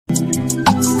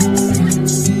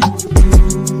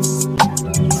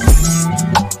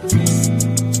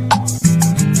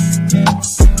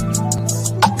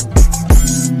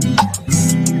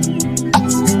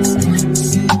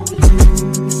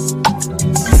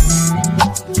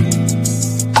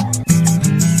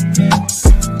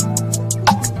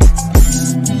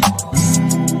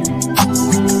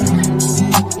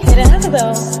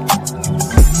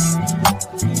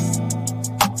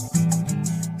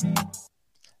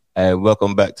Hey,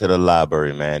 welcome back to the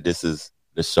library, man. This is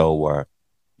the show where,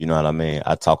 you know what I mean?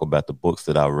 I talk about the books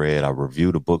that I read, I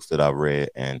review the books that I read,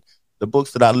 and the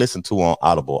books that I listen to on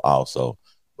Audible also.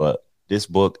 But this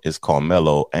book is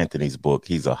Carmelo Anthony's book.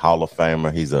 He's a Hall of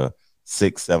Famer. He's a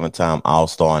 6, 7 time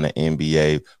All-Star in the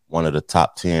NBA, one of the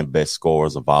top 10 best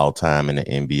scorers of all time in the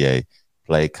NBA.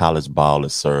 Played college ball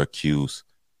at Syracuse.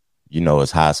 You know,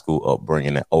 his high school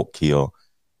upbringing at Oak Hill.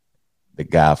 The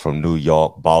guy from New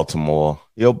York, Baltimore.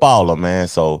 He a baller, man.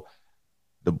 So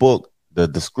the book, the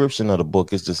description of the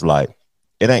book is just like,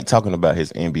 it ain't talking about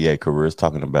his NBA career. It's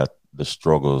talking about the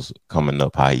struggles coming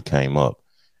up, how he came up.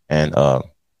 And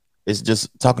it's just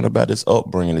talking about his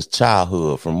upbringing, his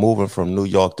childhood, from moving from New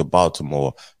York to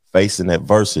Baltimore, facing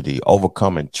adversity,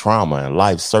 overcoming trauma and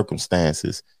life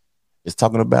circumstances. It's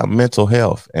talking about mental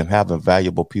health and having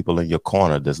valuable people in your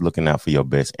corner that's looking out for your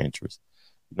best interest.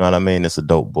 You know what I mean? It's a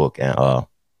dope book. And I'm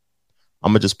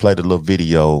going to just play the little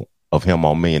video of him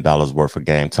on $1 Million Worth of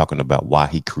Game talking about why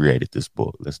he created this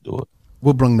book. Let's do it.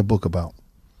 What brought the book about?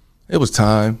 It was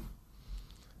time.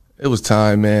 It was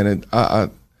time, man. And I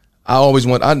always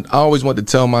want to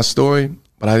tell my story,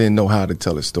 but I didn't know how to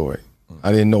tell a story.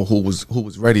 I didn't know who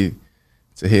was ready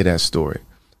to hear that story.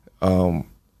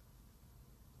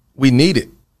 We need it.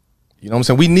 You know what I'm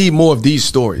saying? We need more of these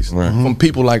stories from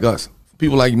people like us.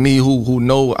 People like me who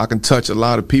know I can touch a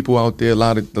lot of people out there, a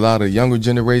lot of younger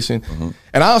generation.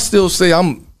 And I'll still say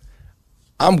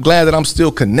I'm glad that I'm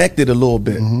still connected a little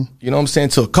bit. You know what I'm saying?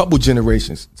 To a couple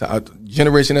generations. To a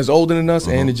generation that's older than us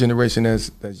and the generation that's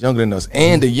younger than us.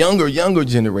 And the younger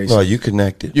generation. Oh, you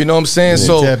connected. You know what I'm saying?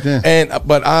 So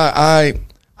but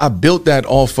I built that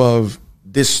off of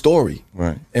this story.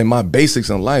 Right. And my basics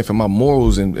in life and my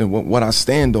morals and what I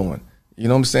stand on. You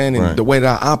know what I'm saying? And the way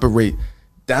that I operate.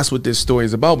 That's what this story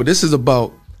is about. But this is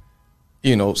about,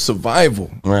 you know, survival.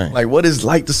 Right. Like what it's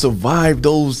like to survive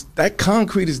those. That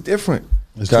concrete is different.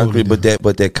 It's concrete, totally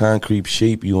but that concrete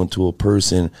shape you into a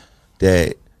person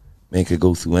that man could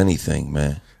go through anything,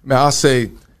 man. Man, I'll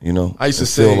say, you know, I used to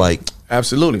say, feel like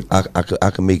absolutely,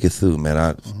 I can make it through,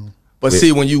 man. But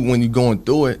see, when you going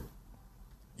through it,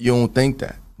 you don't think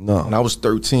that. No. When I was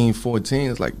 13,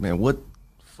 14, it's like, man,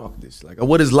 fuck this. Like,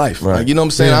 what is life? Right. Like, you know what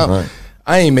I'm saying?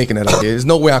 I ain't making it out here. There's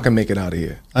no way I can make it out of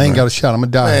here. I ain't got a shot. I'm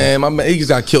going to die. Man, he just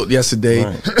got killed yesterday.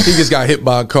 He just got hit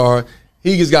by a car.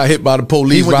 He just got hit by the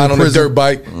police riding on a dirt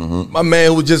bike. My man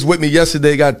who was just with me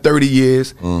yesterday got 30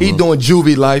 years. He doing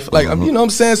juvie life. Like, you know what I'm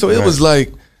saying? So it was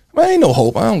like, man, ain't no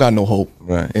hope. I don't got no hope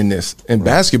in this. And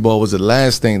basketball was the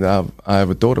last thing that I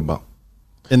ever thought about.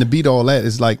 And to beat all that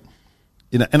is like,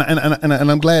 you know, and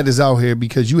I'm glad it's out here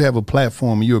because you have a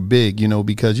platform and you're big, you know,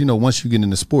 because, you know, once you get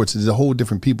into sports, there's a whole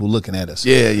different people looking at us.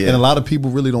 Yeah. And a lot of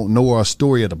people really don't know our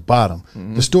story at the bottom.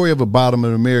 The story of the bottom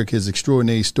of America is an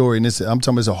extraordinary story. And I'm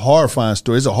talking about it's a horrifying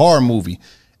story. It's a horror movie.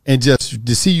 And just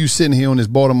to see you sitting here on this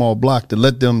Baltimore block to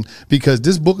let them, because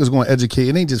this book is going to educate.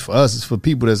 It ain't just for us. It's for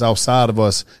people that's outside of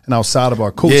us and outside of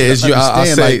our culture. Yeah, I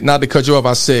say, like, not to cut you off,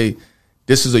 I say,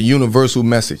 this is a universal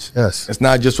message. Yes. It's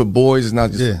not just for boys. It's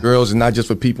not just for girls. It's not just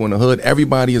for people in the hood.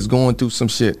 Everybody is going through some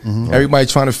shit. Everybody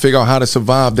trying to figure out how to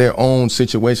survive their own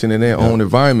situation in their own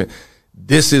environment.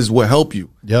 This is what help you.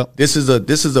 Yep. This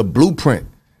is a blueprint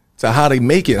to how to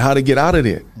make it, how to get out of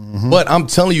there. But I'm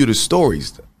telling you the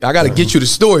stories. I got to get you the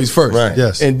stories first. Right.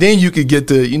 Yes. And then you could get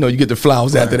the, you know, you get the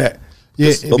flowers after that.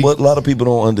 Yeah. But what a lot of people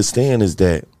don't understand is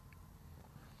that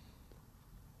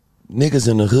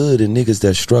niggas in the hood and niggas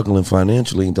that's struggling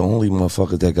financially ain't the only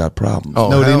motherfuckers that got problems. Oh,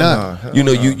 No, they hell not. nah. You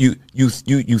know,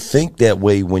 you think that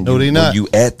way when No, they when not. you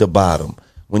at the bottom.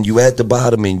 When you at the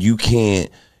bottom and you can't,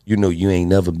 you know, you ain't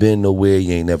never been nowhere,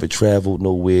 you ain't never traveled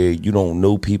nowhere, you don't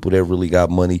know people that really got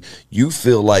money. You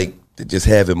feel like just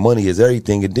having money is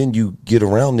everything, and then you get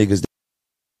around niggas.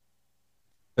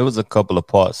 There was a couple of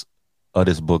parts of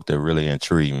this book that really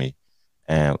intrigued me.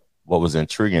 And what was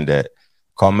intriguing that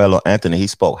Carmelo Anthony, he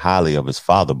spoke highly of his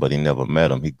father, but he never met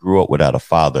him. He grew up without a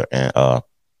father, and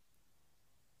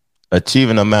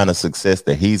achieving the amount of success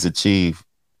that he's achieved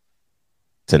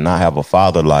to not have a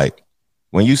father, like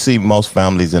when you see most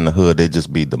families in the hood, they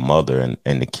just be the mother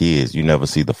and the kids. You never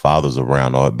see the fathers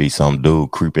around, or it be some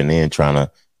dude creeping in trying to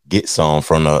get some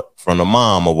from the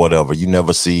mom or whatever. You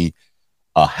never see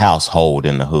a household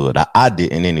in the hood. I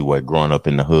didn't anyway, growing up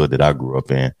in the hood that I grew up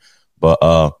in. But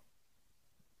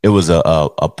it was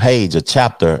a page, a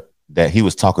chapter that he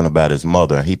was talking about his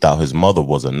mother, and he thought his mother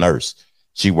was a nurse.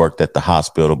 She worked at the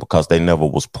hospital because they never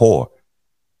was poor.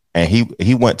 And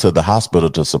he went to the hospital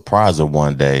to surprise her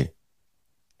one day,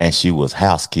 and she was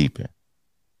housekeeping.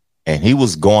 And he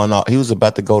was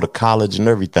about to go to college and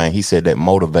everything. He said that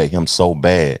motivated him so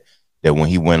bad that when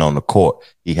he went on the court,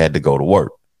 he had to go to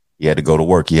work. He had to go to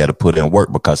work. He had to put in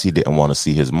work because he didn't want to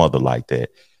see his mother like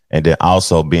that. And then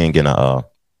also being in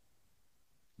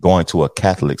going to a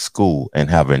Catholic school and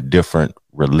having different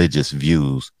religious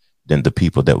views than the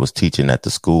people that was teaching at the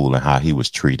school and how he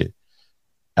was treated.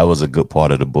 That was a good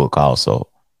part of the book also,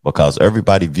 because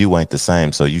everybody's view ain't the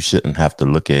same. So you shouldn't have to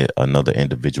look at another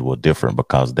individual different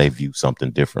because they view something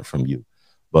different from you.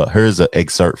 But here's an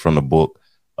excerpt from the book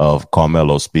of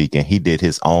Carmelo speaking. He did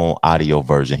his own audio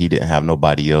version. He didn't have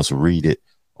nobody else read it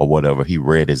or whatever. He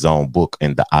read his own book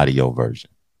in the audio version.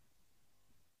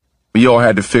 We all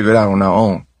had to figure it out on our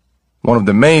own. One of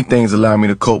the main things that allowed me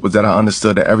to cope was that I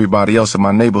understood that everybody else in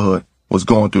my neighborhood was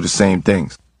going through the same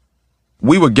things.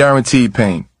 We were guaranteed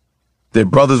pain. Their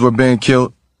brothers were being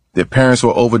killed, their parents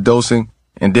were overdosing,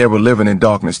 and they were living in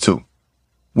darkness too.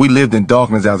 We lived in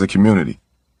darkness as a community.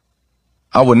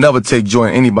 I would never take joy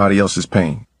in anybody else's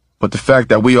pain, but the fact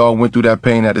that we all went through that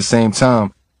pain at the same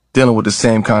time, dealing with the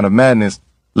same kind of madness,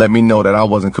 let me know that I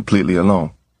wasn't completely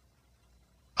alone.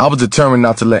 I was determined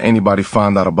not to let anybody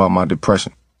find out about my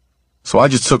depression. So I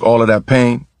just took all of that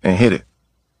pain and hid it.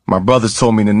 My brothers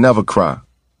told me to never cry,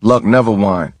 luck never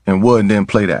whine, and wood didn't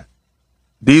play that.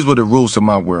 These were the rules of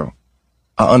my world.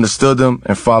 I understood them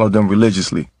and followed them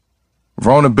religiously.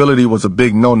 Vulnerability was a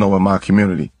big no-no in my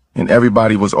community, and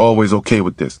everybody was always okay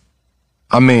with this.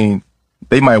 I mean,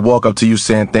 they might walk up to you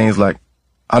saying things like,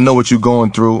 I know what you're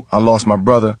going through, I lost my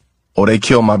brother, or they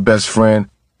killed my best friend,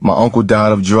 my uncle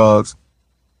died of drugs.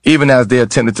 Even as they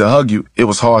attempted to hug you, it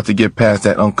was hard to get past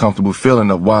that uncomfortable feeling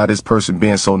of why this person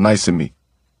being so nice to me.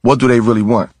 What do they really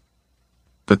want?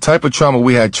 The type of trauma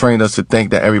we had trained us to think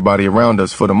that everybody around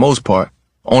us, for the most part,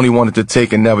 only wanted to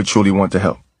take and never truly want to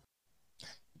help.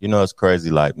 You know, it's crazy,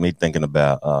 like me thinking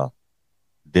about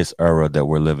this era that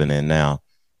we're living in now,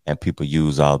 and people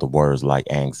use all the words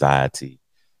like anxiety,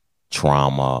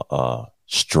 trauma,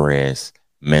 stress,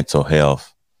 mental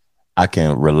health. I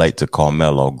can relate to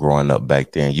Carmelo growing up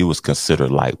back then. You was considered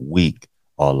like weak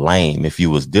or lame if you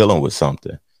was dealing with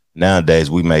something. Nowadays,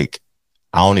 I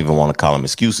don't even want to call them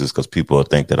excuses because people will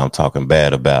think that I'm talking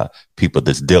bad about people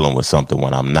that's dealing with something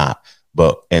when I'm not.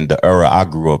 But in the era I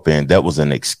grew up in, that was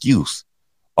an excuse.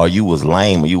 Or you was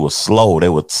lame or you was slow. They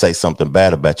would say something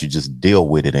bad about you. Just deal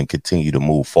with it and continue to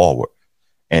move forward.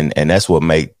 And that's what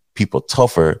made people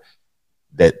tougher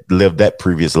that lived that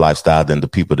previous lifestyle than the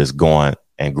people that's going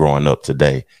and growing up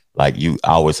today. Like, you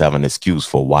always have an excuse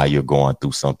for why you're going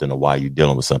through something or why you're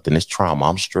dealing with something. It's trauma.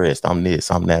 I'm stressed. I'm this.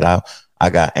 I'm that. I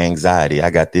got anxiety. I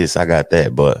got this. I got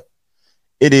that. But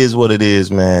it is what it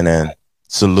is, man. And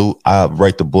salute. I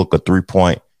rate the book a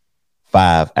 3.5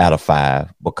 out of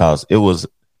 5 because it was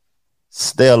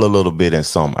stale a little bit in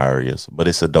some areas, but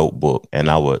it's a dope book,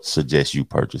 and I would suggest you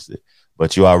purchase it.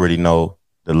 But you already know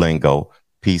the lingo.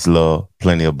 Peace, love,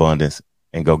 plenty of abundance,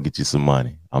 and go get you some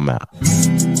money. I'm out.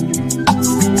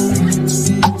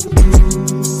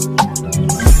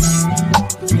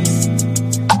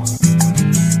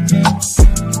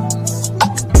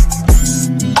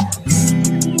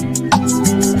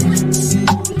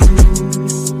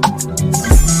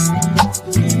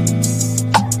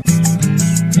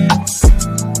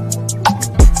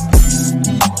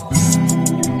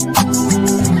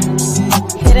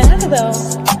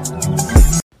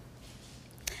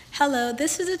 Hello,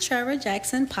 this is the Trevor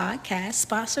Jackson podcast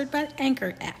sponsored by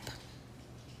Anchor app.